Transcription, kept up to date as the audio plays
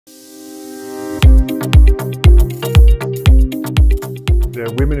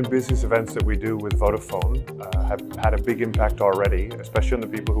women in business events that we do with Vodafone have had a big impact already, especially on the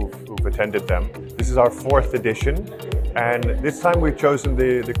people who've attended them. This is our 4th edition, and this time we've chosen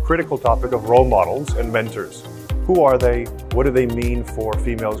the critical topic of role models and mentors. Who are they? What do they mean for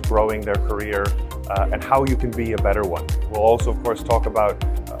females growing their career? And how you can be a better one. We'll also, of course, talk about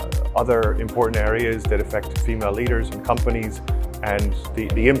other important areas that affect female leaders and companies and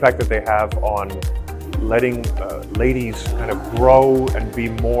the impact that they have on letting ladies kind of grow and be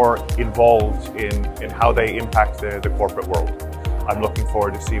more involved in how they impact the corporate world. I'm looking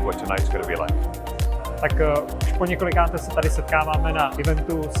forward to see what tonight's going to be like. Tak už po několikáté se tady setkáváme na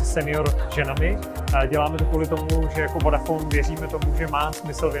eventu s senior ženami. Děláme to kvůli tomu, že jako Vodafone věříme tomu, že má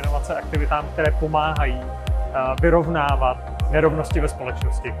smysl věnovat se aktivitám, které pomáhají vyrovnávat nerovnosti ve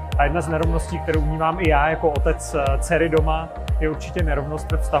společnosti. A jedna z nerovností, kterou vnímám i já jako otec dcery doma, je určitě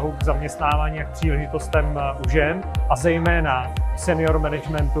nerovnost ve vztahu k zaměstnávání a k příležitostem u žen a zejména senior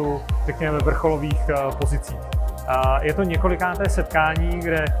managementu, řekněme, ve vrcholových pozicích. Je to několikáté setkání,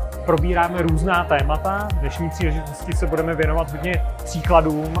 kde probíráme různá témata. V dnešní příležitosti se budeme věnovat hodně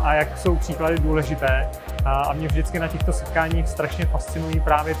příkladům a jak jsou příklady důležité. A mě vždycky na těchto setkáních strašně fascinují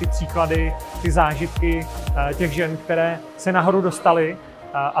právě ty příklady, ty zážitky těch žen, které se nahoru dostaly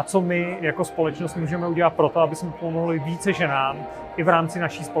a co my jako společnost můžeme udělat pro to, aby jsme pomohli více ženám i v rámci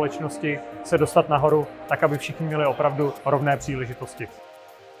naší společnosti se dostat nahoru, tak aby všichni měli opravdu rovné příležitosti.